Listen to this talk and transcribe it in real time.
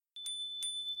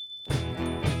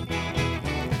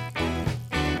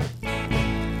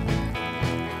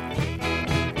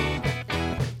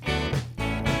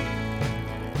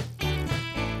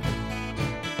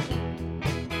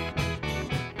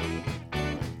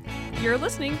You're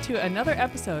listening to another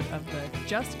episode of the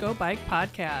Just Go Bike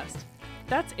podcast.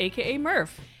 That's AKA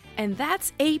Murph. And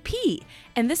that's AP.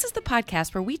 And this is the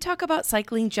podcast where we talk about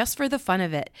cycling just for the fun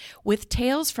of it, with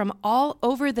tales from all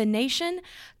over the nation.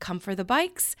 Come for the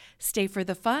bikes, stay for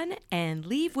the fun, and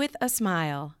leave with a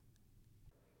smile.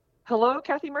 Hello,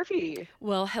 Kathy Murphy.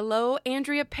 Well, hello,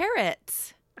 Andrea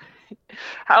Parrott.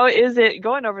 How is it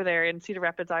going over there in Cedar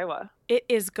Rapids, Iowa? It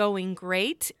is going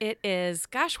great. It is,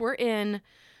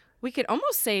 we could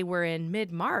almost say we're in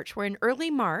mid-March. We're in early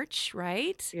March,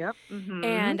 right? Yep. Mm-hmm.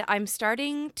 And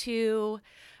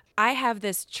I have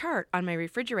this chart on my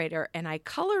refrigerator, and I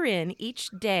color in each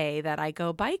day that I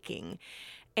go biking.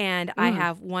 And I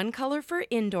have one color for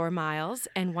indoor miles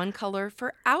and one color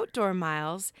for outdoor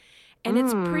miles. And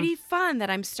it's pretty fun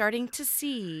that I'm starting to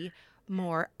see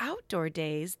more outdoor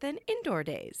days than indoor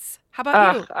days. How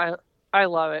about you? I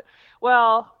love it.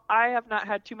 Well, I have not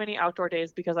had too many outdoor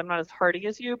days because I'm not as hardy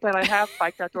as you, but I have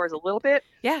biked outdoors a little bit.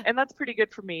 Yeah. And that's pretty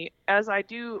good for me. As I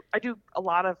do a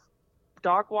lot of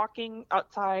dog walking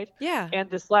outside. Yeah. And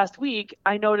this last week,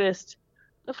 I noticed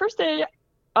the first day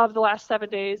of the last 7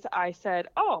 days, I said,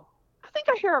 oh, I think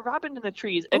I hear a robin in the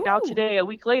trees. And now today, a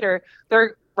week later, there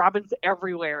are robins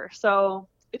everywhere. So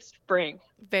it's spring.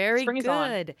 Very Spring is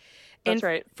good. on. That's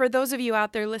right. For those of you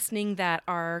out there listening that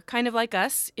are kind of like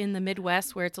us in the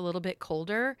Midwest where it's a little bit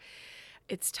colder,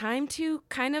 it's time to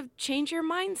kind of change your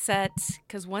mindset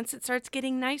because once it starts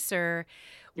getting nicer,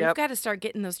 we've got to start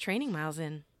getting those training miles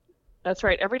in. That's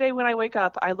right. Every day when I wake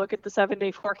up, I look at the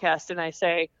 7-day forecast and I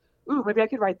say, ooh, maybe I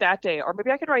could ride that day, or maybe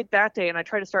I could ride that day. And I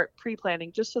try to start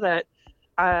pre-planning just so that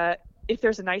if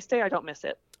there's a nice day, I don't miss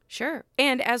it. Sure.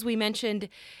 And as we mentioned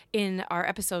in our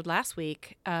episode last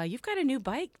week, you've got a new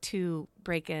bike to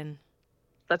break in.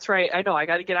 That's right. I know. I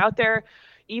got to get out there.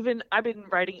 I've been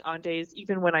riding on days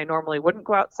even when I normally wouldn't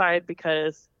go outside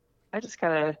because I just got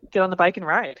to get on the bike and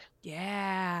ride.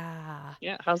 Yeah.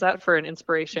 Yeah. How's that for an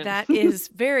inspiration? That is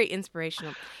very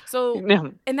inspirational. So,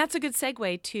 Yeah. and that's a good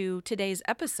segue to today's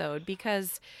episode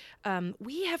because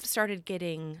we have started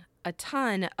getting a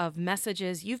ton of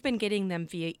messages. You've been getting them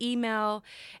via email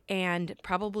and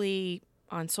probably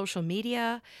on social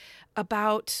media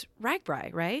about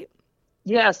RAGBRAI, right?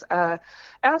 Yes.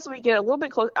 As we get a little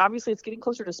bit close, obviously it's getting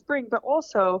closer to spring, but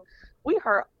also we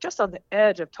are just on the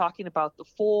edge of talking about the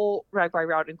full RAGBRAI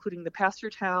route, including the pass-through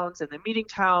towns and the meeting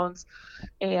towns.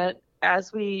 And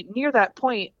as we near that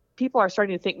point, people are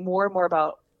starting to think more and more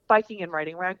about biking and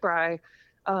riding RAGBRAI.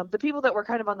 The people that were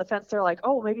kind of on the fence, they're like,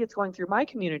 oh, maybe it's going through my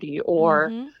community,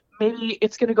 or maybe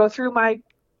it's going to go through my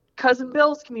cousin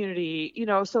Bill's community,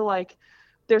 so like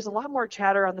there's a lot more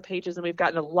chatter on the pages and we've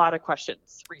gotten a lot of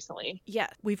questions recently. Yeah.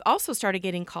 We've also started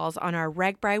getting calls on our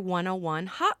RAGBRAI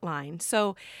 101 hotline.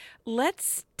 So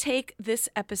let's take this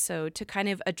episode to kind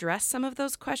of address some of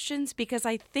those questions because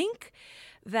I think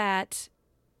that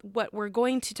what we're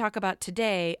going to talk about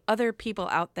today, other people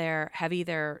out there have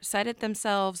either said it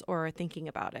themselves or are thinking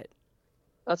about it.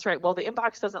 That's right. Well, the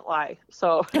inbox doesn't lie.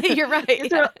 So you're right.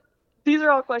 These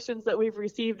are all questions that we've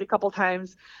received a couple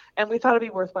times, and we thought it'd be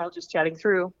worthwhile just chatting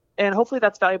through. And hopefully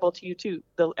that's valuable to you too,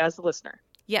 as a listener.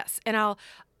 Yes. And I'll,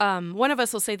 one of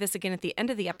us will say this again at the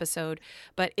end of the episode,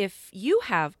 but if you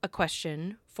have a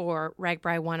question for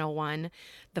RAGBRAI 101,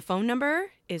 the phone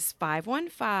number is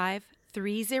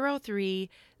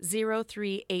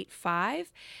 515-303-0385.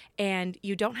 And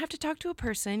you don't have to talk to a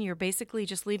person. You're basically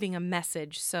just leaving a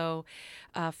message. So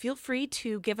feel free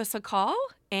to give us a call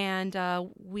and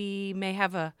we may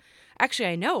have I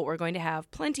know we're going to have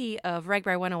plenty of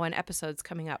RAGBRAI 101 episodes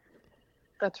coming up.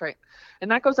 That's right. And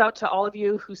that goes out to all of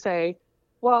you who say,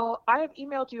 well, I have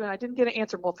emailed you and I didn't get an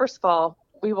answer. Well, first of all,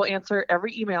 we will answer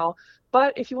every email.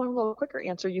 But if you want a little quicker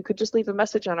answer, you could just leave a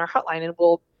message on our hotline and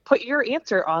we'll put your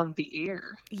answer on the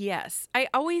air. Yes. I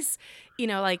always,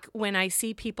 like when I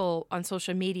see people on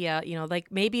social media,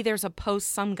 like maybe there's a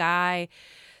post some guy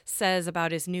says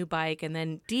about his new bike and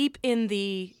then deep in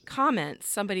the comments,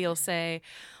 somebody will say,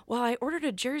 well, I ordered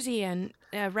a jersey and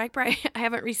RAGBRAI, I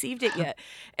haven't received it yet.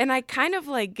 And I kind of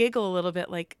like giggle a little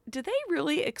bit like, do they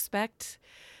really expect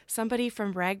somebody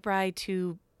from RAGBRAI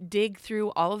to dig through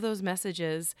all of those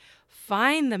messages,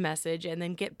 find the message, and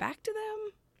then get back to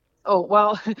them? Oh,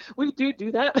 well, we do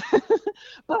that.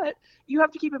 But you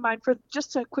have to keep in mind,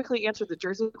 just to quickly answer the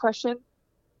jersey question,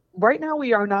 right now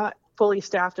we are not fully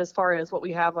staffed as far as what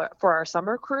we have for our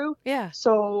summer crew. Yeah.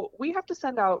 So we have to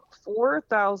send out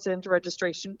 4,000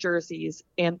 registration jerseys,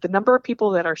 and the number of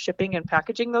people that are shipping and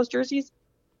packaging those jerseys,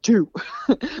 2.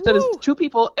 That is 2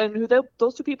 people, and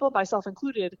those 2 people, myself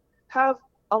included, have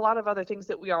a lot of other things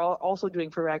that we are also doing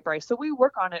for RAGBRAI. So we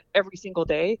work on it every single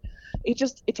day. It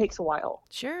takes a while.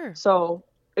 Sure. So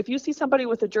if you see somebody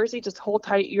with a jersey, just hold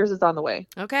tight. Yours is on the way.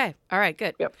 Okay. All right.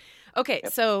 Good. Yep. Okay.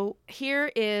 Yep. So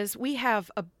we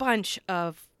have a bunch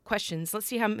of questions. Let's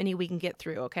see how many we can get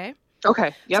through. Okay.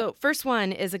 Okay. Yep. So first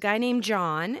one is a guy named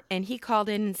John, and he called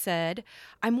in and said,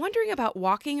 I'm wondering about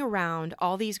walking around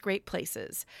all these great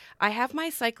places. I have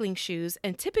my cycling shoes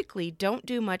and typically don't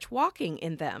do much walking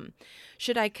in them.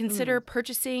 Should I consider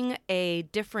purchasing a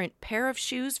different pair of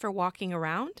shoes for walking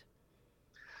around?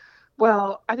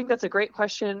 Well, I think that's a great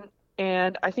question.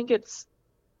 And I think it's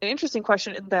an interesting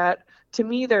question in that, to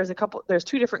me, there's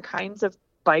two different kinds of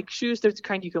bike shoes. There's the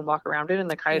kind you can walk around in and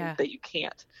the kind that you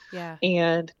can't. Yeah.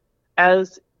 And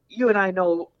as you and I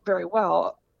know very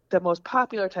well, the most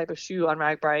popular type of shoe on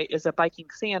RAGBRAI is a biking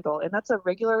sandal. And that's a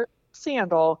regular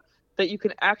sandal that you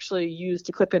can actually use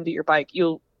to clip into your bike.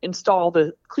 You'll install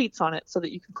the cleats on it so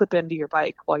that you can clip into your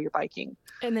bike while you're biking.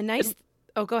 And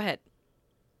go ahead.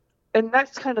 And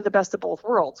that's kind of the best of both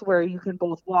worlds, where you can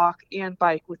both walk and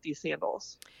bike with these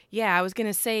sandals. Yeah, I was going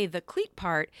to say the cleat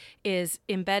part is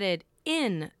embedded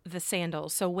in the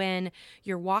sandals. So when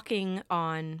you're walking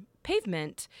on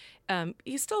pavement,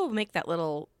 you still make that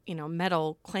little,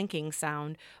 metal clanking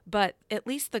sound, but at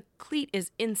least the cleat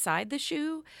is inside the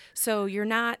shoe. So you're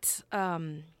not, I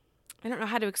don't know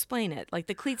how to explain it. Like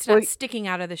the cleat's not sticking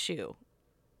out of the shoe.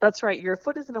 That's right. Your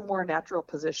foot is in a more natural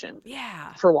position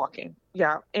for walking.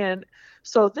 Yeah. And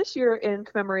so this year, in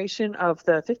commemoration of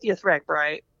the 50th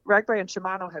RAGBRAI and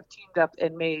Shimano have teamed up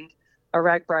and made a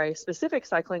RAGBRAI specific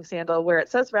cycling sandal where it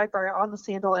says RAGBRAI on the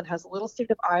sandal and has a little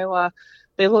state of Iowa.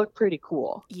 They look pretty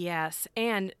cool. Yes.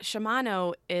 And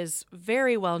Shimano is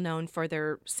very well known for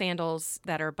their sandals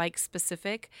that are bike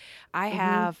specific.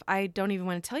 I don't even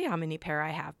want to tell you how many pair I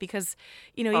have because,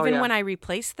 when I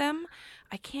replace them,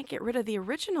 I can't get rid of the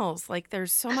originals. Like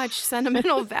there's so much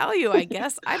sentimental value, I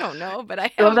guess. I don't know, but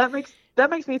I have. Well, that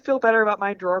makes me feel better about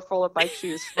my drawer full of bike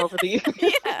shoes from over the years.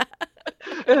 Yeah.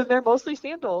 And they're mostly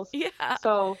sandals. Yeah.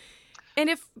 So, and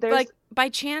if by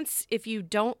chance, if you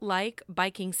don't like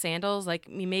biking sandals, like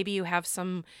maybe you have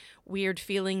some weird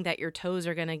feeling that your toes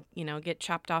are going to, get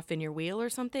chopped off in your wheel or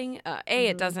something,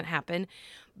 it doesn't happen.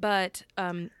 But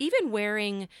even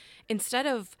wearing, instead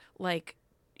of like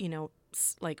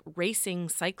racing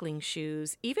cycling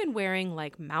shoes, even wearing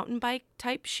like mountain bike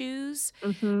type shoes,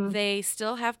 they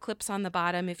still have clips on the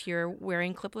bottom if you're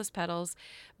wearing clipless pedals,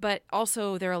 but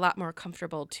also they're a lot more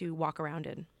comfortable to walk around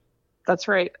in. That's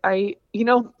right.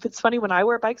 It's funny, when I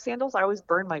wear bike sandals, I always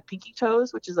burn my pinky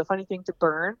toes, which is a funny thing to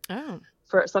burn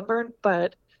for sunburn.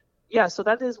 But yeah, so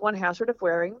that is one hazard of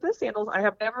wearing the sandals. I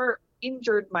have never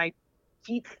injured my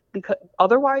feet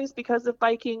because of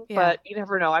biking, but you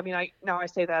never know. I mean, I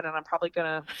say that and I'm probably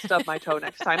gonna stub my toe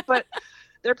next time, but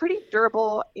they're pretty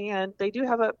durable and they do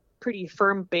have a pretty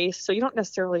firm base, so you don't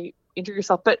necessarily injure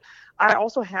yourself. But I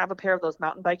also have a pair of those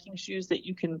mountain biking shoes that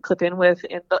you can clip in with,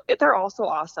 and they're also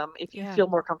awesome if you feel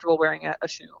more comfortable wearing a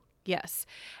shoe. Yes.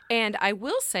 And I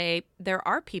will say there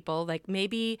are people, like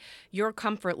maybe your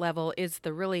comfort level is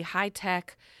the really high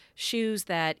tech shoes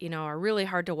that, are really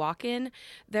hard to walk in.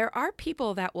 There are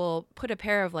people that will put a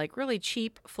pair of like really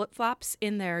cheap flip-flops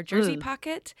in their jersey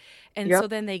pocket. And so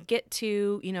then they get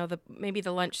to, maybe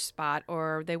the lunch spot,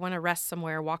 or they want to rest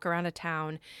somewhere, walk around a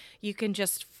town. You can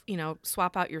just,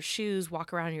 swap out your shoes,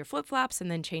 walk around in your flip-flops, and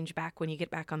then change back when you get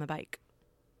back on the bike.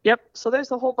 Yep. So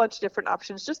there's a whole bunch of different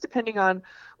options, just depending on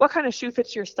what kind of shoe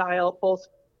fits your style, both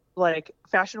like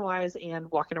fashion-wise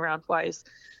and walking around-wise.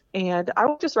 And I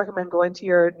would just recommend going to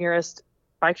your nearest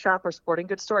bike shop or sporting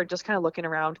goods store and just kind of looking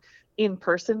around in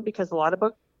person, because a lot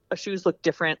of shoes look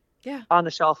different on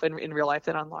the shelf in real life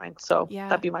than online. So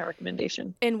that'd be my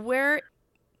recommendation. And where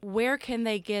can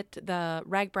they get the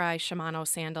RAGBRAI Shimano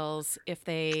sandals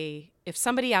if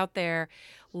somebody out there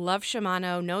loves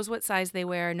Shimano, knows what size they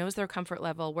wear, knows their comfort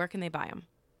level, where can they buy them?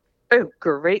 Oh,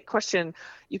 great question.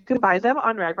 You can buy them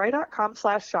on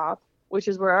ragbrai.com/shop, which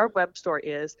is where our web store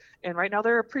is. And right now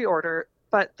they're a pre-order.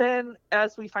 But then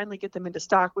as we finally get them into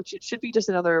stock, which it should be just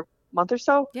another month or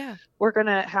so, we're going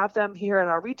to have them here at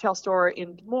our retail store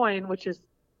in Des Moines, which is,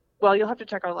 well, you'll have to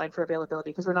check online for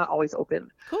availability because we're not always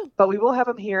open. Cool. But we will have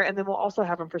them here, and then we'll also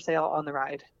have them for sale on the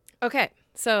ride. Okay.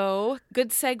 So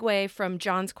good segue from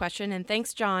John's question. And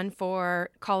thanks, John, for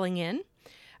calling in.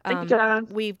 Thank you, John.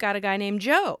 We've got a guy named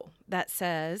Joe that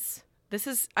says,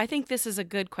 I think this is a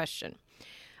good question.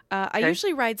 I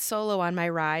usually ride solo on my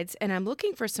rides, and I'm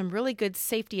looking for some really good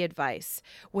safety advice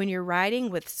when you're riding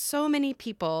with so many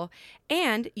people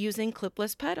and using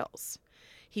clipless pedals.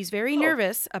 He's very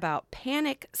nervous about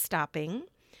panic stopping,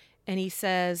 and he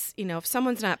says, if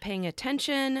someone's not paying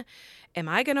attention, am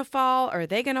I going to fall? Are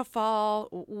they going to fall?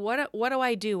 What do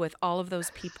I do with all of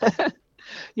those people?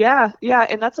 Yeah, yeah,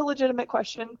 and that's a legitimate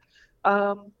question,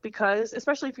 because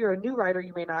especially if you're a new rider,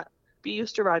 you may not be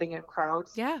used to riding in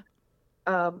crowds. Yeah.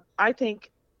 I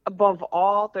think above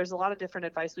all, there's a lot of different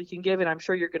advice we can give, and I'm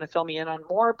sure you're going to fill me in on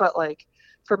more. But like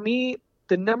for me,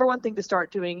 the number one thing to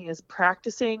start doing is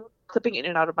practicing clipping in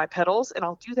and out of my pedals, and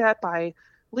I'll do that by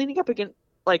leaning up against,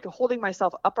 like holding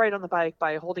myself upright on the bike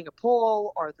by holding a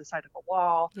pole or the side of a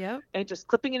wall, Yep. and just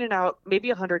clipping in and out maybe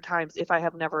 100 times if I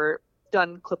have never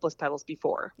done clipless pedals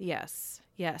before. Yes.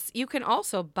 Yes. You can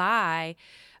also buy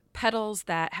pedals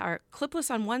that are clipless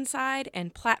on one side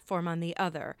and platform on the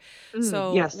other.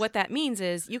 So Yes. what that means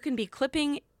is you can be clipped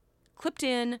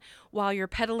in while you're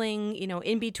pedaling,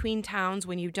 in between towns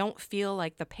when you don't feel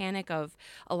like the panic of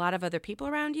a lot of other people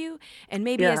around you. And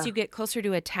maybe as Yeah. you get closer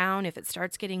to a town, if it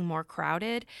starts getting more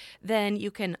crowded, then you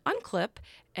can unclip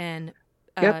and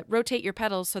Yep. rotate your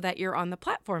pedals so that you're on the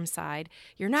platform side.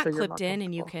 You're not So you're more clipped in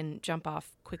and you comfortable. can jump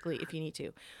off quickly if you need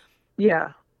to.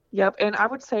 Yeah. Yep. And I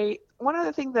would say one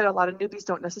other thing that a lot of newbies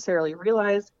don't necessarily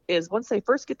realize is once they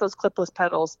first get those clipless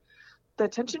pedals, the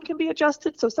tension can be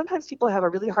adjusted. So sometimes people have a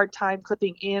really hard time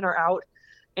clipping in or out,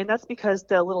 and that's because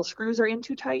the little screws are in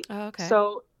too tight. Oh, okay.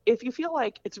 So if you feel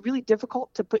like it's really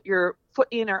difficult to put your foot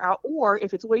in or out, or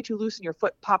if it's way too loose and your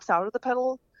foot pops out of the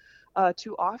pedal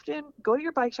too often, go to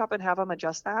your bike shop and have them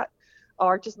adjust that,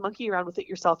 or just monkey around with it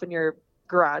yourself in your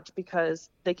garage because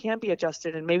they can be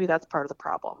adjusted, and maybe that's part of the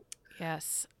problem.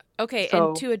 Yes. Okay, and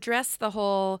So to address the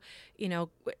whole,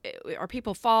 are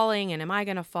people falling and am I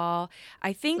going to fall?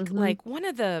 I think mhm. like one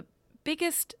of the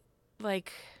biggest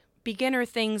like beginner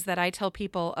things that I tell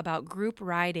people about group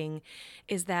riding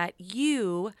is that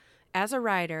you as a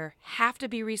rider have to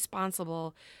be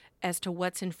responsible as to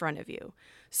what's in front of you.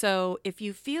 So if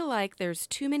you feel like there's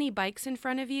too many bikes in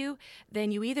front of you,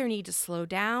 then you either need to slow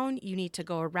down, you need to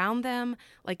go around them,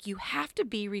 like you have to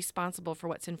be responsible for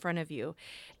what's in front of you.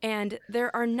 And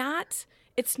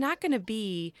it's not going to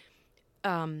be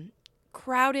um,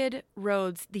 crowded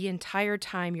roads the entire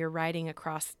time you're riding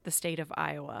across the state of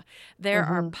Iowa. There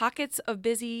are Mhm. pockets of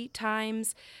busy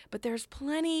times, but there's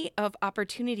plenty of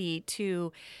opportunity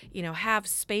to, have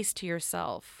space to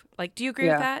yourself. Like, do you agree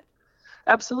with Yeah. that?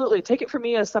 Absolutely. Take it from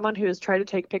me as someone who has tried to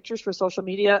take pictures for social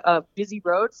media of busy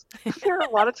roads. There are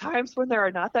a lot of times when there are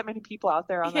not that many people out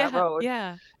there on that Yeah, road.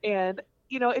 yeah. And,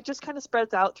 it just kind of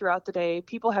spreads out throughout the day.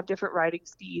 People have different riding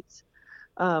speeds.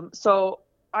 So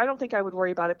I don't think I would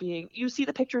worry about it being, you see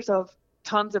the pictures of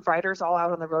tons of riders all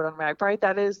out on the road on RAGBRAI.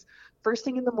 That is first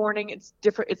thing in the morning. It's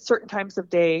different. It's certain times of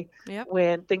day Yep.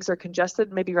 when things are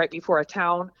congested, maybe right before a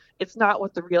town. It's not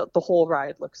what the whole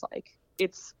ride looks like.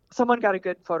 It's someone got a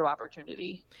good photo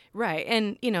opportunity. Right.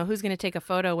 And, who's going to take a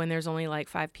photo when there's only like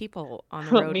 5 people on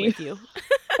the Well, road me. with you?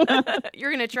 You're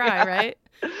going to try, Yeah. right?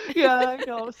 Yeah, I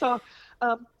know. So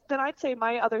then I'd say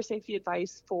my other safety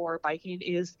advice for biking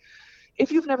is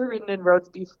if you've never ridden in roads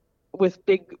with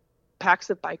big packs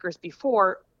of bikers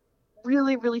before,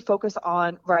 really, really focus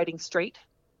on riding straight.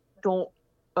 Don't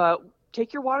uh,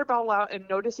 take your water bottle out and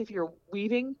notice if you're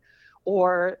weaving,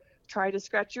 or try to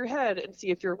scratch your head and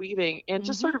see if you're weaving, and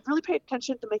just Mm-hmm. sort of really pay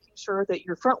attention to making sure that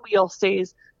your front wheel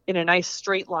stays in a nice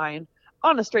straight line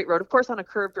on a straight road. Of course, on a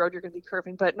curved road, you're going to be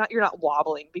curving, but you're not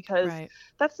wobbling, because Right.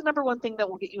 that's the number one thing that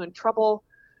will get you in trouble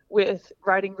with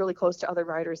riding really close to other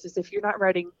riders, is if you're not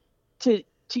riding to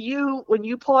you, when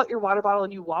you pull out your water bottle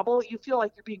and you wobble, you feel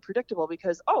like you're being predictable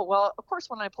because, oh, well, of course,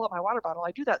 when I pull out my water bottle,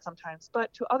 I do that sometimes.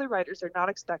 But to other riders, they're not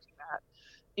expecting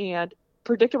that. And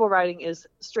predictable riding is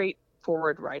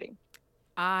straightforward riding.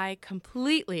 I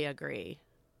completely agree.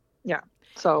 Yeah.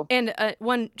 So, And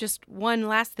one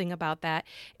last thing about that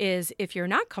is if you're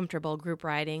not comfortable group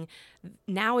riding,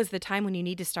 now is the time when you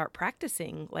need to start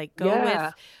practicing. Like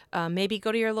yeah. maybe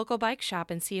go to your local bike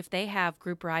shop and see if they have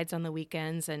group rides on the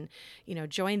weekends, and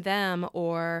join them,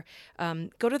 or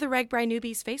go to the RAGBRAI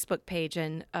Newbies Facebook page,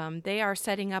 and they are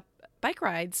setting up bike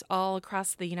rides all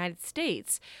across the United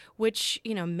States, which,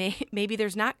 maybe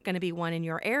there's not going to be one in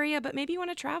your area, but maybe you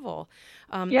want to travel.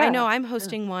 I know Yeah. I'm Yeah.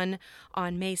 hosting one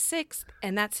on May 6th,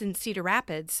 and that's in Cedar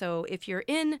Rapids. So if you're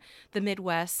in the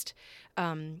Midwest,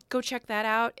 go check that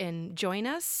out and join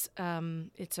us.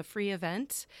 It's a free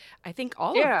event. I think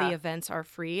all of the Yeah. events are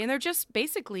free, and they're just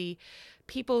basically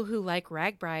people who like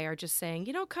RAGBRAI are just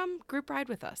saying, come group ride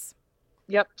with us.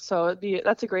 Yep. So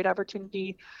that's a great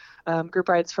opportunity. Group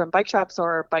rides from bike shops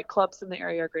or bike clubs in the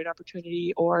area are a great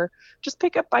opportunity, or just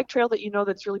pick up bike trail that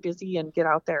that's really busy and get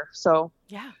out there. So,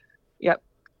 Yeah. yep,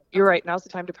 you're Okay. right. Now's the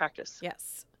time to practice.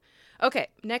 Yes. Okay.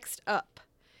 Next up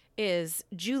is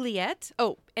Juliet.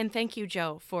 Oh, and thank you,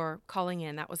 Joe, for calling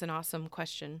in. That was an awesome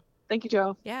question. Thank you,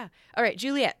 Joe. Yeah. All right,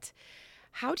 Juliet.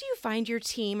 How do you find your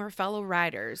team or fellow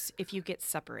riders if you get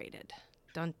separated?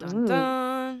 Dun, dun, Mm.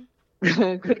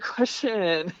 dun. Good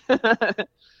question.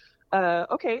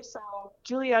 Okay, so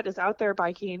Juliet is out there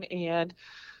biking and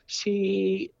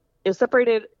she is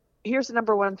separated. Here's the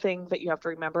number one thing that you have to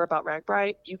remember about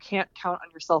RAGBRAI. You can't count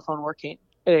on your cell phone working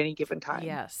at any given time.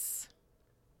 Yes.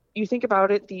 You think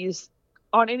about it,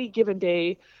 on any given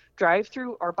day, drive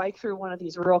through or bike through one of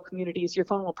these rural communities, your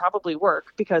phone will probably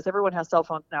work because everyone has cell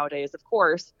phones nowadays, of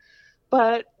course.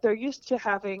 But they're used to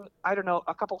having, I don't know,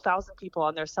 a couple thousand people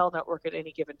on their cell network at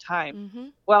any given time. Mm-hmm.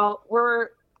 Well, we're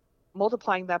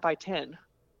multiplying that by 10,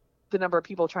 the number of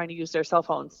people trying to use their cell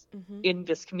phones in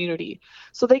this community.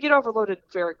 So they get overloaded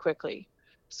very quickly.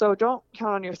 So don't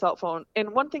count on your cell phone.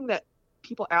 And one thing that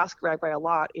people ask RAGBRAI a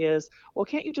lot is, well,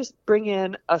 can't you just bring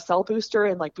in a cell booster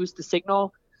and like boost the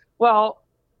signal? Well,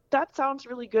 that sounds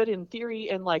really good in theory,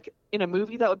 and like in a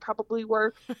movie that would probably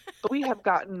work. But we have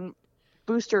gotten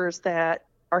boosters that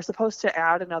are supposed to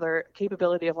add another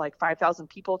capability of like 5,000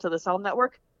 people to the cell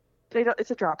network.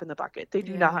 It's a drop in the bucket. They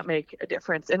do not make a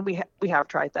difference. And we have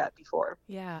tried that before.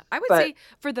 Yeah. I would say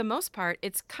for the most part,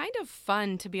 it's kind of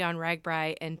fun to be on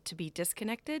RAGBRAI and to be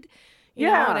disconnected. You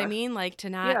know what I mean? Like to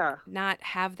not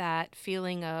have that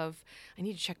feeling of, I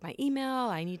need to check my email.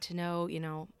 I need to know,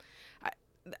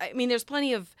 I mean, there's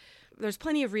plenty of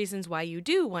reasons why you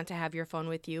do want to have your phone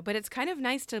with you, but it's kind of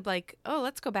nice to like, oh,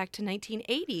 let's go back to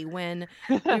 1980 when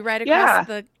we ride across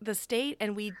the state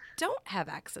and we don't have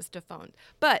access to phones.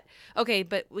 But we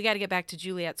got to get back to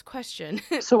Juliet's question.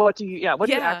 So what do you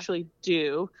actually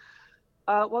do?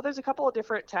 Well, there's a couple of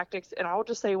different tactics, and I'll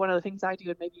just say one of the things I do,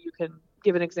 and maybe you can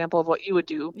give an example of what you would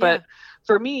do. But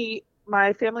for me,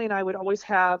 my family and I would always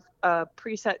have a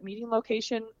preset meeting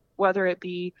location, whether it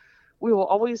be we will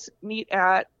always meet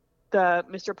at the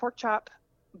Mr. Pork Chop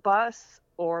bus,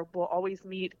 or we'll always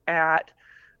meet at,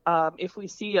 if we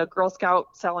see a Girl Scout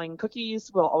selling cookies,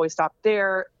 we'll always stop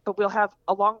there. But we'll have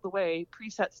along the way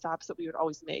preset stops that we would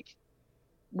always make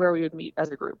where we would meet as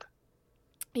a group.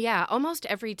 Yeah, almost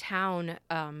every town,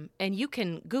 and you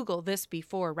can Google this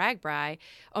before RAGBRAI,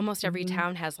 almost every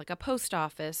town has like a post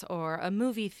office or a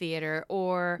movie theater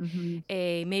or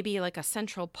maybe like a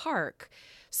central park.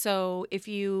 So if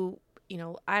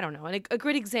I don't know. A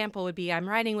good example would be I'm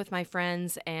riding with my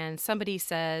friends and somebody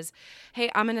says,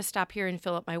 hey, I'm going to stop here and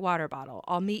fill up my water bottle.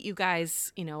 I'll meet you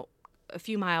guys, a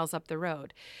few miles up the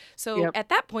road. So at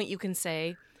that point you can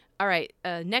say, all right,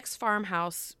 next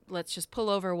farmhouse, let's just pull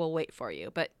over. We'll wait for you.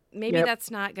 But maybe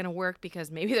that's not going to work because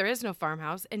maybe there is no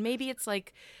farmhouse and maybe it's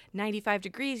like 95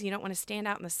 degrees. You don't want to stand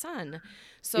out in the sun.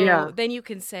 So then you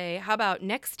can say, how about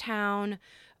next town,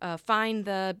 find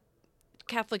the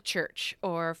Catholic church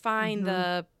or find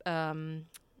the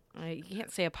you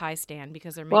can't say a pie stand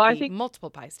because there may be multiple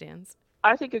pie stands.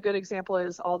 I think a good example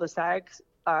is all the SAGs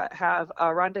have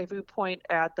a rendezvous point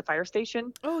at the fire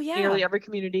station. Oh yeah, nearly every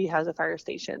community has a fire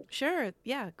station. Sure,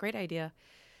 yeah, great idea.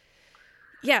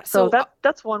 Yeah, so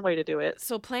that's one way to do it.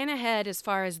 So plan ahead as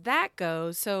far as that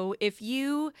goes. So if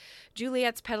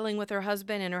Juliet's pedaling with her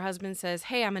husband and her husband says,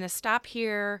 hey, I'm going to stop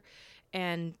here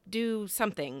and do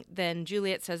something, then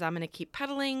Juliet says, I'm going to keep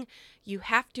pedaling. You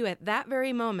have to, at that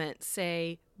very moment,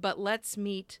 say, but let's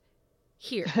meet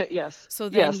here. Yes. So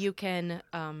then you can,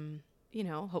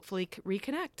 hopefully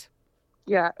reconnect.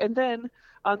 Yeah. And then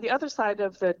on the other side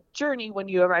of the journey, when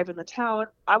you arrive in the town,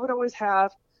 I would always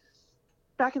have,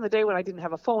 back in the day when I didn't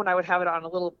have a phone, I would have it on a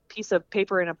little piece of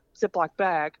paper in a Ziploc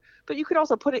bag. But you could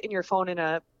also put it in your phone in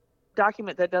a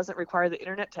document that doesn't require the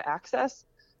internet to access.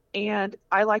 And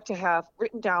I like to have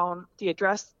written down the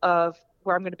address of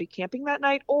where I'm going to be camping that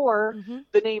night or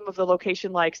the name of the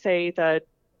location, like, say, the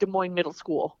Des Moines Middle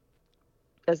School,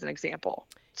 as an example.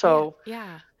 So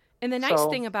yeah. And the nice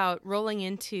thing about rolling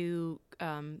into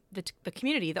the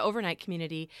community, the overnight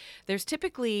community, there's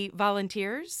typically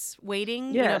volunteers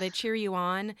waiting. They cheer you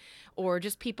on, or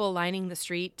just people lining the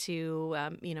street to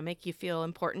make you feel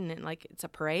important and like it's a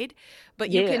parade. But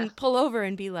you can pull over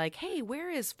and be like, hey, where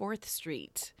is 4th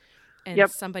Street? And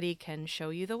somebody can show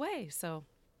you the way. So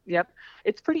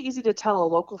it's pretty easy to tell a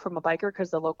local from a biker because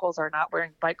the locals are not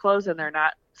wearing bike clothes and they're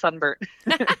not sunburnt.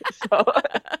 So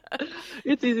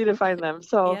it's easy to find them.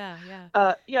 So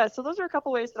so those are a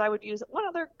couple ways that I would use. One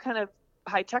other kind of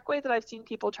high-tech way that I've seen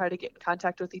people try to get in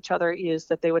contact with each other is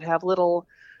that they would have little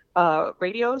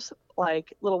radios,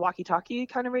 like little walkie-talkie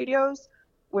kind of radios,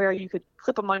 where you could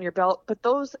clip them on your belt. But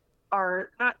those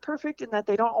are not perfect in that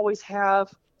they don't always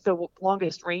have the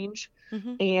longest range.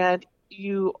 And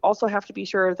you also have to be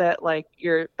sure that like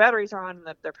your batteries are on and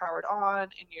that they're powered on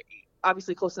and you're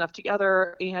obviously close enough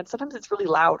together. And sometimes it's really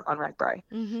loud on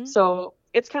RAGBRAI. So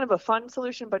it's kind of a fun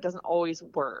solution, but doesn't always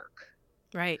work.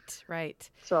 Right, right.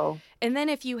 So, And then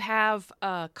if you have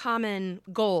common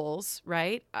goals,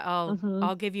 right? hmm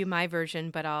I'll give you my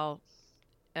version, but I'll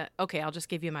just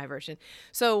give you my version.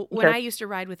 So when okay. I used to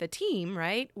ride with a team,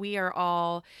 right? We are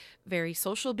all very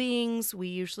social beings. We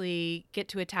usually get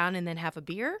to a town and then have a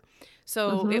beer.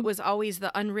 So it hmm was always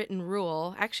the unwritten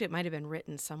rule. Actually, it might have been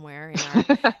written somewhere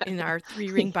in our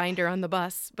 3-ring binder on the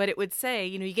bus, but it would say,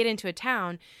 you get into a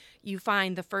town, you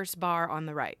find the first bar on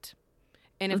the right.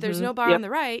 And if there's no bar on Yep. the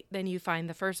right, then you find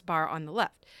the first bar on the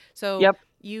left. So Yep.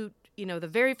 the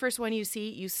very first one you see,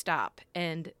 you stop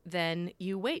and then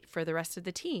you wait for the rest of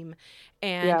the team.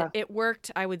 And Yeah. it worked,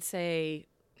 I would say,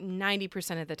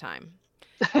 90% of the time.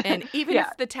 And even Yeah.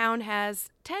 if the town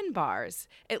has 10 bars,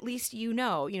 at least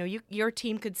your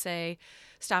team could say,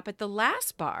 stop at the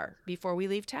last bar before we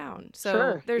leave town. So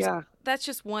Sure. Yeah. that's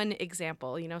just one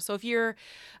example. So if you're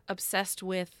obsessed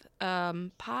with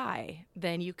pie,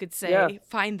 then you could Yeah. say,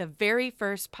 find the very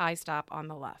first pie stop on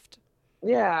the left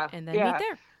Yeah. and then meet Yeah.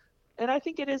 there. And I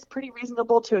think it is pretty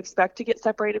reasonable to expect to get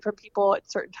separated from people at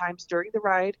certain times during the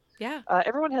ride. Yeah.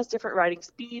 Everyone has different riding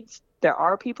speeds. There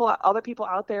are other people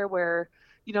out there where,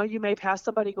 you may pass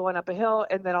somebody going up a hill,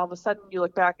 and then all of a sudden you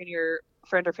look back and your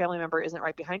friend or family member isn't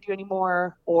right behind you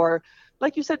anymore. Or,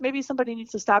 like you said, maybe somebody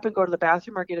needs to stop and go to the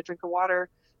bathroom or get a drink of water,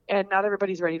 and not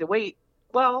everybody's ready to wait.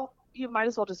 Well, you might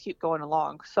as well just keep going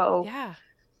along. So Yeah.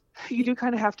 you do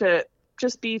kind of have to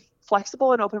just be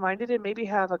flexible and open-minded, and maybe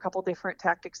have a couple different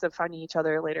tactics of finding each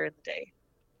other later in the day.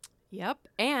 Yep.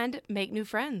 And make new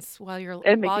friends while you're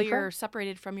And make new friends.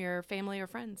 separated from your family or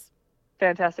friends.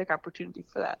 Fantastic opportunity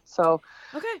for that. So,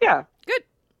 Okay. yeah. Good.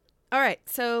 All right.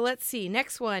 So let's see.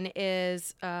 Next one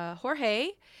is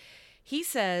Jorge. He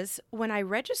says, when I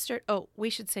registered, we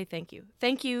should say thank you.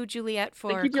 Thank you, Juliet, for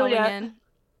Thank you, calling Juliet. in.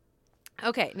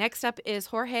 Okay. Next up is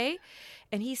Jorge.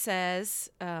 And he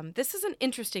says, this is an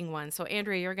interesting one. So,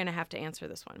 Andrea, you're going to have to answer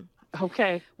this one.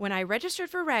 Okay. When I registered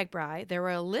for RAGBRAI, there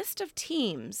were a list of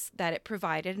teams that it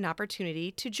provided an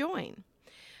opportunity to join.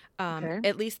 Okay.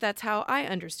 At least that's how I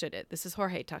understood it. This is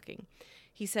Jorge talking.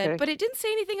 He said, Okay. but it didn't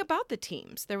say anything about the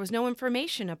teams. There was no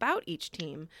information about each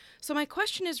team. So my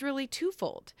question is really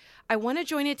twofold. I want to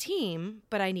join a team,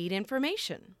 but I need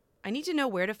information. I need to know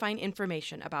where to find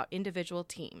information about individual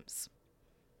teams.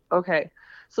 Okay.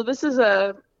 So this is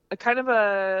a kind of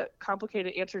a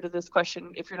complicated answer to this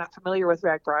question if you're not familiar with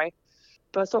RAGBRAI.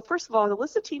 But so first of all, the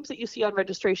list of teams that you see on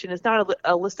registration is not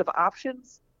a list of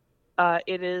options.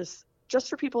 It is just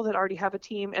for people that already have a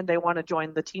team and they want to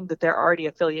join the team that they're already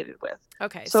affiliated with.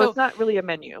 Okay. So it's not really a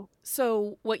menu.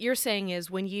 So what you're saying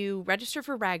is when you register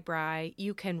for RAGBRAI,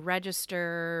 you can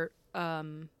register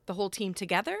the whole team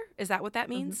together? Is that what that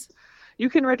means? Mm-hmm. You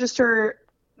can register.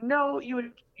 No,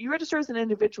 you register as an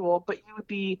individual, but you would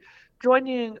be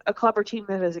joining a club or team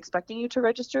that is expecting you to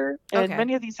register. And Okay.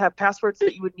 many of these have passwords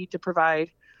that you would need to provide,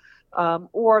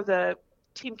 or the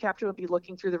team captain will be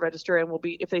looking through the register and will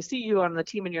be, if they see you on the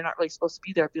team and you're not really supposed to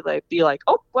be there, be like,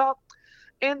 oh, well.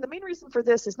 And the main reason for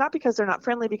this is not because they're not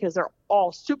friendly, because they're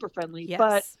all super friendly. Yes.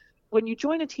 But when you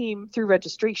join a team through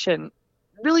registration,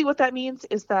 really what that means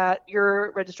is that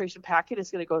your registration packet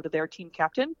is going to go to their team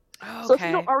captain. Okay. So if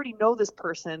you don't already know this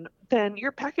person, then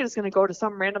your packet is going to go to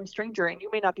some random stranger and you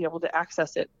may not be able to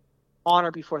access it on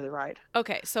or before the ride.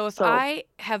 Okay. So if I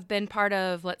have been part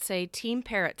of, let's say, Team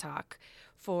Parrot Talk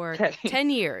for 10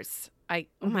 years, oh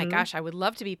my gosh, I would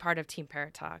love to be part of Team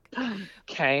Parrot Talk.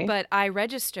 Okay. But I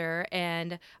register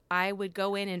and I would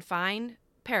go in and find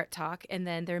Parrot Talk, and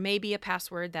then there may be a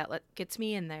password that gets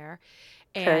me in there.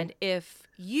 And if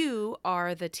you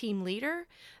are the team leader,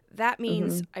 that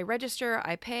means I register,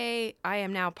 I pay, I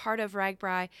am now part of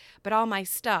RAGBRAI, but all my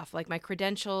stuff, like my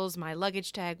credentials, my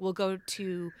luggage tag, will go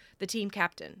to the team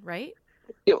captain, right?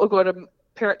 It will go to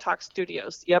Parrot Talk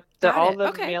Studios. Yep. All the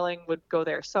Okay. mailing would go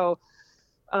there. So,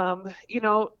 a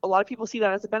lot of people see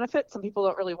that as a benefit. Some people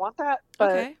don't really want that.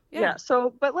 But Okay. Yeah.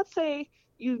 So, but let's say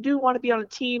you do want to be on a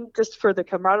team just for the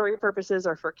camaraderie purposes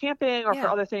or for camping or for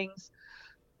other things.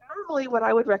 Normally, what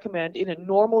I would recommend in a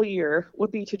normal year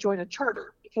would be to join a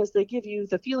charter, because they give you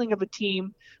the feeling of a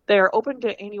team. They're open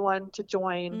to anyone to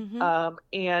join,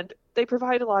 and they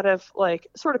provide a lot of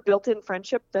sort of built-in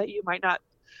friendship that you might not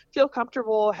feel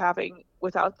comfortable having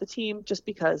without the team, just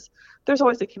because there's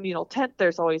always a communal tent.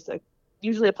 There's always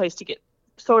usually a place to get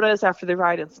sodas after the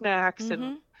ride and snacks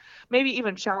and maybe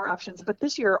even shower options. But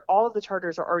this year, all of the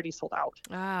charters are already sold out.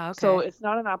 Okay. So it's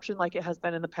not an option like it has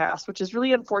been in the past, which is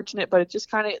really unfortunate, but it's just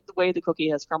kind of the way the cookie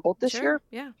has crumbled this year.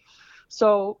 Yeah.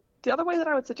 So the other way that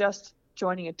I would suggest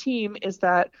joining a team is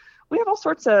that we have all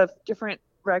sorts of different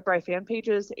RAGBRAI fan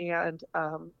pages and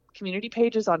community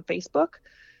pages on Facebook.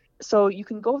 so you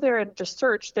can go there and just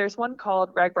search. There's one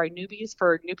called RAGBRAI Newbies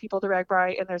for new people to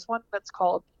RAGBRAI, and there's one that's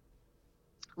called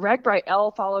RAGBRAI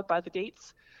L followed by the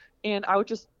dates. And I would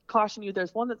just caution you,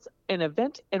 there's one that's an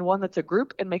event and one that's a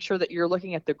group, and make sure that you're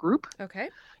looking at the group Okay.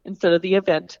 instead of the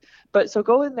event. But so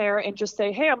go in there and just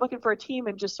say, hey, I'm looking for a team,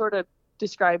 and just sort of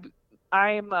describe,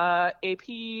 I'm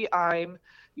AP, I'm,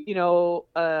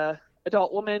 a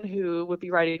adult woman who would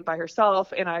be riding by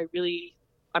herself, and I'm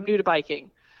new to biking,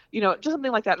 just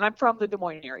something like that. And I'm from the Des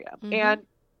Moines area. Mm-hmm. And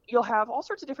you'll have all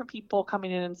sorts of different people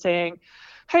coming in and saying,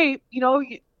 hey,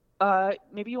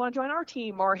 maybe you want to join our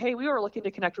team, or hey, we were looking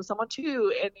to connect with someone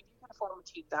too, and you can form a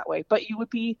team that way. But you would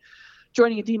be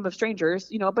joining a team of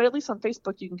strangers, but at least on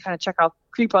Facebook you can kind of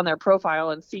creep on their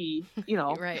profile and see,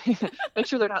 Right. make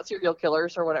sure they're not serial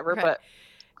killers or whatever. Right. But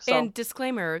And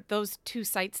disclaimer, those two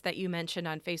sites that you mentioned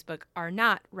on Facebook are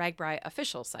not RAGBRAI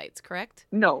official sites, correct?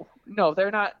 No,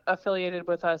 they're not affiliated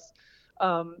with us.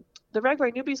 The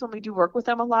RAGBRAI Newbies, when we do work with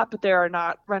them a lot, but they are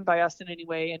not run by us in any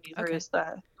way, and neither is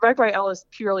the RAGBRAI L is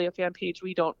purely a fan page.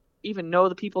 We don't even know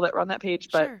the people that run that page,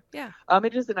 but Sure, yeah.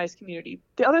 It is a nice community.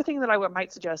 The other thing that I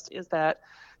might suggest is that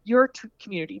your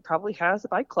community probably has a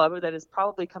bike club that is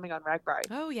probably coming on RAGBRAI.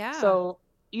 Oh, yeah. So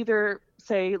either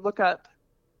say, look up,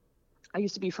 I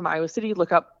used to be from Iowa City,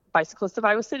 look up Bicyclists of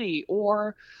Iowa City,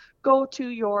 or go to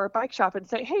your bike shop and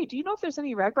say, hey, do you know if there's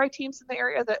any RAGBRAI teams in the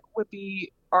area that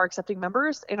are accepting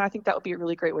members? And I think that would be a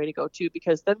really great way to go too,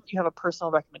 because then you have a personal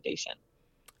recommendation.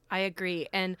 I agree.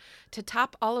 And to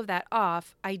top all of that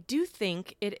off, I do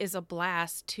think it is a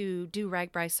blast to do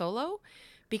RAGBRAI solo,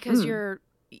 because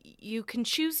you can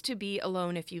choose to be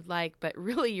alone if you'd like, but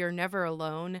really you're never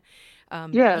alone.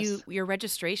 Yes. Your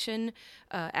registration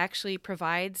actually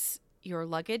provides your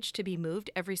luggage to be moved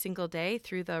every single day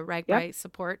through the RAGBRAI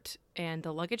support and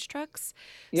the luggage trucks.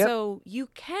 Yep. So you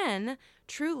can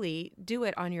truly do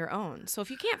it on your own. So if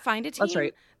you can't find a team, That's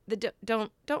right.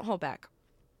 Don't hold back.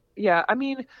 Yeah, I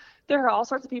mean, there are all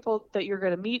sorts of people that you're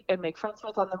going to meet and make friends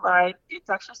with on the ride. It's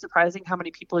actually surprising how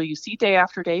many people you see day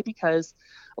after day, because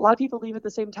a lot of people leave at the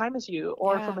same time as you,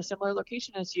 or from a similar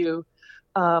location as you.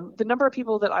 The number of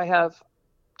people that I have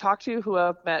talked to who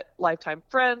have met lifetime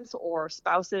friends or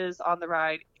spouses on the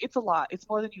ride, it's a lot. It's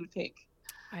more than you would think.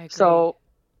 I agree. So,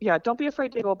 yeah, don't be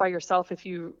afraid to go by yourself if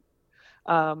you,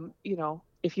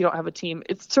 if you don't have a team.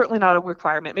 It's certainly not a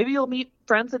requirement. Maybe you'll meet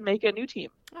friends and make a new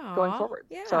team going forward.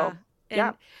 Yeah. So,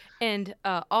 And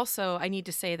also, I need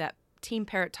to say that Team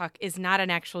Parrot Talk is not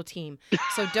an actual team.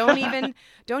 So don't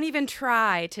even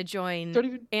try to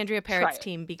join Andrea Parrot's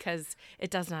team, because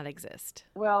it does not exist.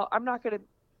 Well, I'm not going to.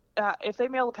 If they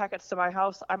mail the packets to my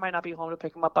house, I might not be home to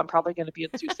pick them up. I'm probably going to be in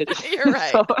Sioux City. You're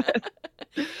right.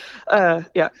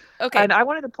 Yeah. Okay. And I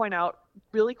wanted to point out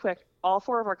really quick, all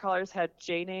 4 of our callers had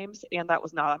J names, and that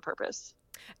was not on purpose.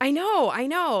 I know.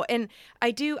 And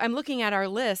I'm looking at our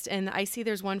list, and I see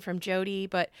there's one from Jody,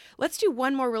 but let's do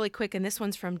one more really quick. And this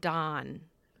one's from Don,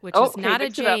 which is not a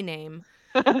J name,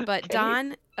 but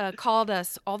Don called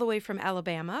us all the way from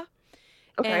Alabama.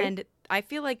 Okay. And I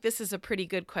feel like this is a pretty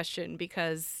good question,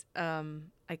 because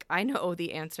I know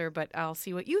the answer, but I'll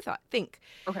see what you think.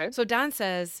 Okay. So Don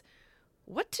says,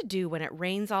 what to do when it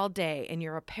rains all day and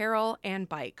your apparel and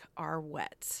bike are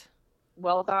wet?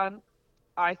 Well, Don,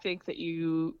 I think that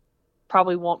you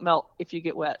probably won't melt if you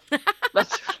get wet.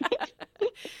 That's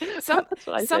what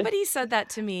I Somebody said that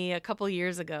to me a couple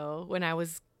years ago when I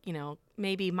was,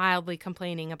 maybe mildly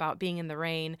complaining about being in the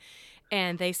rain.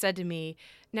 And they said to me,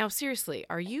 now, seriously,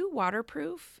 are you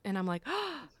waterproof? And I'm like,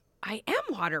 oh, I am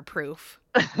waterproof.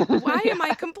 Why am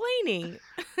I complaining?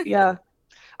 Yeah.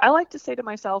 I like to say to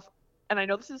myself, and I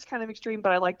know this is kind of extreme,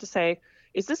 but I like to say,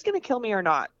 is this going to kill me or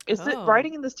not? Is it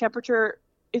riding in this temperature?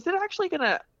 Is it actually going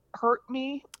to hurt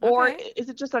me, or is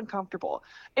it just uncomfortable?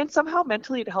 And somehow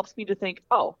mentally it helps me to think,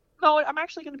 oh, no, I'm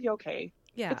actually going to be okay.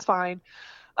 Yeah. It's fine.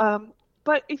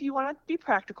 But if you want to be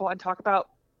practical and talk about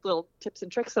little tips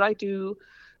and tricks that I do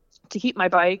to keep my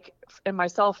bike and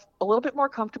myself a little bit more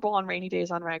comfortable on rainy days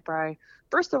on RAGBRAI,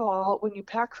 first of all, when you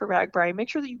pack for RAGBRAI, make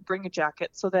sure that you bring a jacket,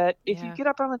 so that if you get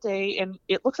up on the day and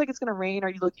it looks like it's going to rain, or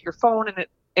you look at your phone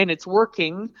and it's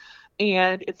working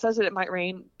and it says that it might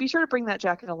rain, be sure to bring that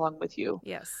jacket along with you.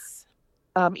 Yes.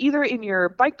 Either in your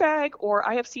bike bag, or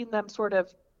I have seen them sort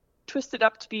of twisted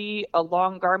up to be a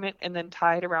long garment and then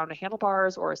tied around a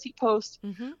handlebars or a seat post.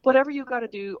 Mm-hmm. Whatever you got to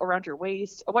do around your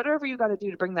waist, or whatever you got to do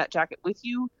to bring that jacket with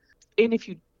you. And if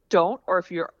you don't, or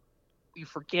if you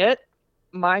forget,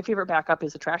 my favorite backup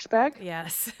is a trash bag.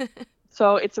 Yes.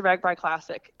 So it's a RAGBRAI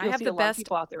classic. You'll I have see the a lot best of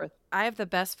people out there with. I have the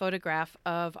best photograph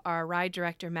of our ride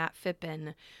director, Matt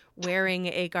Phippen, wearing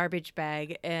a garbage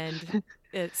bag, and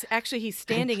It's actually, he's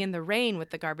standing in the rain with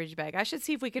the garbage bag. I should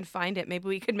see if we can find it. Maybe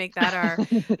we could make that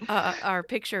our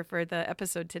picture for the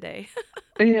episode today.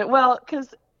 Yeah, well,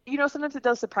 because, sometimes it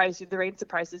does surprise you. The rain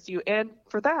surprises you. And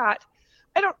for that,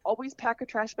 I don't always pack a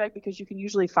trash bag because you can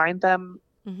usually find them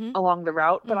along the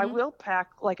route, but I will pack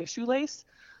like a shoelace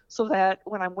so that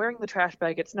when I'm wearing the trash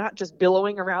bag, it's not just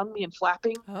billowing around me and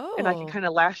flapping, and I can kind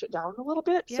of lash it down a little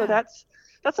bit. Yeah. So that's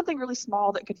something really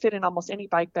small that could fit in almost any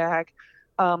bike bag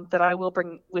that I will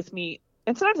bring with me.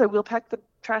 And sometimes I will pack the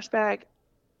trash bag.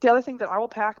 The other thing that I will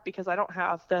pack, because I don't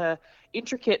have the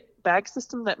intricate bag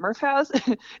system that Murph has,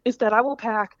 is that I will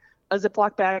pack a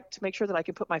Ziploc bag to make sure that I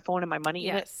can put my phone and my money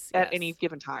in it at any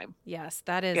given time. Yes,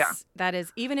 that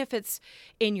is, even if it's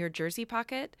in your jersey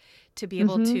pocket, to be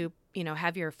able to,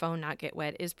 have your phone not get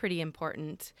wet is pretty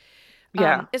important.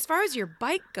 Yeah. As far as your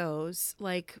bike goes,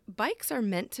 like, bikes are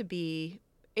meant to be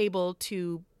able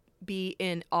to be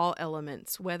in all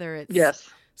elements, whether it's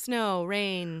snow,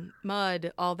 rain,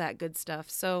 mud, all that good stuff.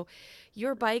 So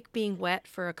your bike being wet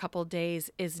for a couple days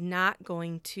is not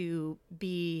going to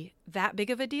be that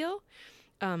big of a deal.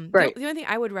 Right. The only thing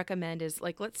I would recommend is,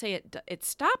 like, let's say it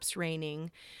stops raining.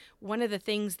 One of the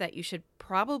things that you should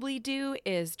probably do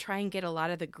is try and get a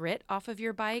lot of the grit off of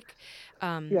your bike.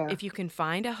 If you can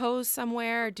find a hose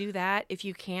somewhere, do that. If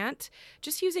you can't,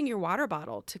 just using your water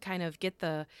bottle to kind of get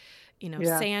the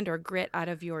sand or grit out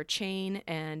of your chain.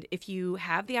 And if you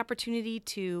have the opportunity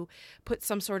to put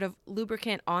some sort of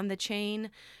lubricant on the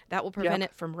chain, that will prevent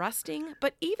it from rusting.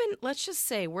 But even, let's just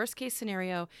say, worst case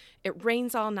scenario, it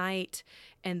rains all night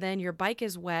and then your bike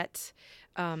is wet.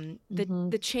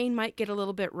 The chain might get a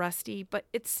little bit rusty, but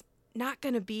it's not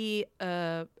going to be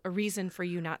a reason for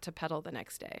you not to pedal the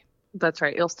next day. That's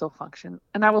right. It'll still function.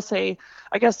 And I will say,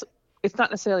 I guess it's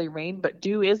not necessarily rain, but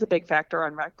dew is a big factor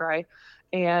on RAGBRAI.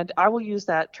 And I will use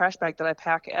that trash bag that I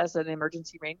pack as an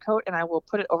emergency raincoat, and I will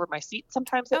put it over my seat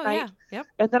sometimes at night. Yeah. Yep.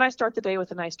 And then I start the day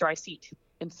with a nice dry seat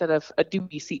instead of a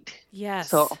dewy seat. Yes.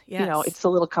 So, it's the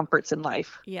little comforts in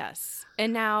life. Yes.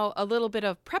 And now a little bit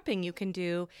of prepping you can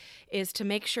do is to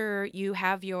make sure you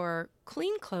have your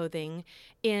clean clothing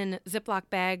in Ziploc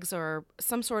bags or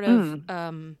some sort of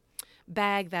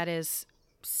bag that is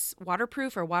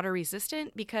waterproof or water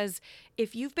resistant, because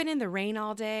if you've been in the rain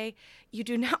all day, you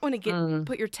do not want to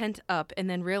put your tent up and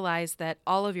then realize that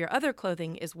all of your other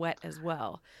clothing is wet as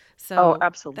well. So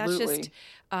absolutely. That's just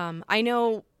I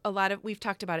know we've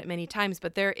talked about it many times,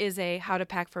 but there is a How to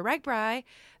Pack for RAGBRAI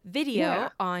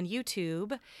video on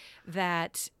YouTube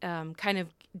that kind of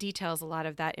details a lot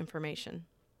of that information.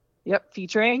 Yep,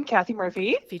 featuring Kathy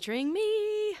Murphy. Featuring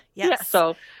me. Yes. Yeah,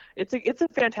 so it's a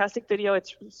fantastic video.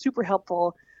 It's super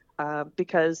helpful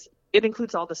because it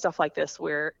includes all the stuff like this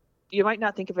where you might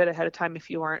not think of it ahead of time if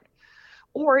you aren't,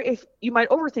 or if you might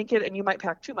overthink it and you might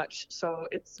pack too much. So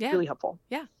it's really helpful.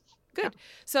 Yeah. Good. Yeah.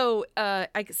 So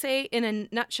I could say in a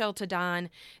nutshell to Don,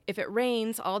 if it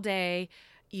rains all day,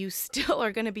 you still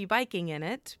are going to be biking in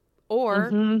it,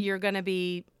 or you're going to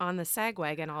be on the sag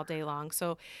wagon all day long.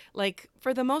 So, like,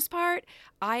 for the most part,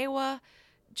 Iowa,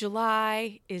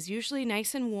 July is usually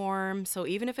nice and warm. So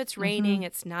even if it's raining,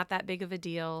 it's not that big of a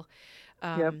deal.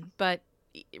 But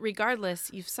regardless,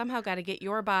 you've somehow got to get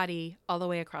your body all the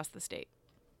way across the state.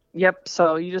 Yep.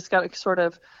 So you just got to sort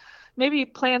of maybe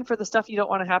plan for the stuff you don't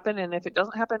want to happen. And if it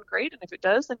doesn't happen, great. And if it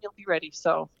does, then you'll be ready.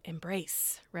 So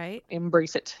embrace, right?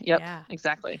 Embrace it. Yep. Yeah.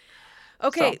 Exactly.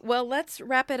 Okay, well, let's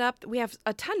wrap it up. We have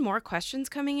a ton more questions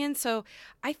coming in. So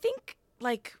I think,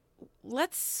 like,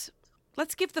 let's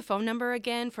give the phone number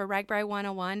again for RAGBRAI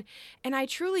 101. And I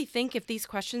truly think if these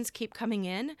questions keep coming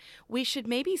in, we should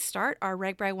maybe start our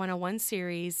RAGBRAI 101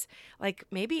 series, like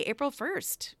maybe April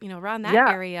 1st, around that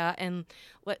area. And,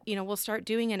 we'll start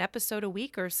doing an episode a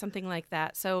week or something like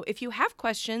that. So if you have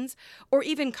questions or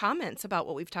even comments about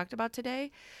what we've talked about today,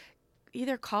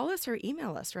 either call us or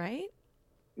email us, right?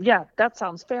 Yeah, that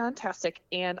sounds fantastic.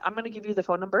 And I'm going to give you the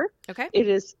phone number. Okay. It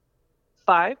is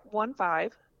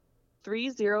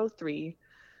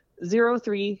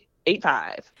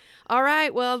 515-303-0385. All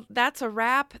right. Well, that's a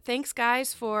wrap. Thanks,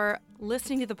 guys, for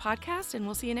listening to the podcast, and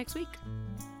we'll see you next week.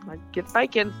 Get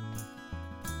biking.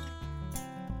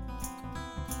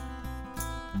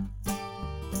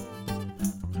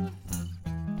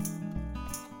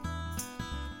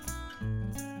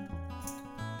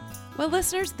 Well,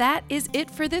 listeners, that is it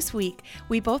for this week.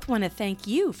 We both want to thank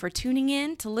you for tuning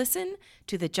in to listen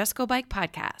to the Just Go Bike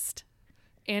podcast.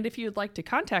 And if you'd like to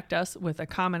contact us with a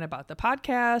comment about the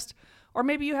podcast, or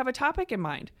maybe you have a topic in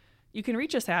mind, you can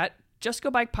reach us at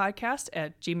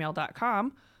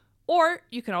justgobikepodcast@gmail.com, or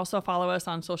you can also follow us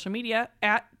on social media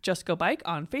at Just Go Bike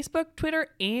on Facebook, Twitter,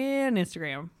 and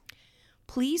Instagram.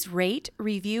 please rate,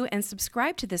 review, and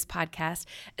subscribe to this podcast,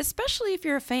 especially if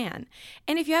you're a fan.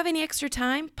 And if you have any extra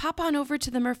time, pop on over to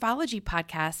the Murphology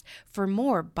podcast for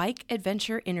more bike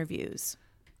adventure interviews.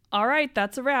 All right,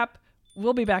 that's a wrap.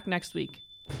 We'll be back next week.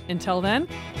 Until then,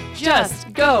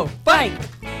 Just go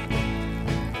bike!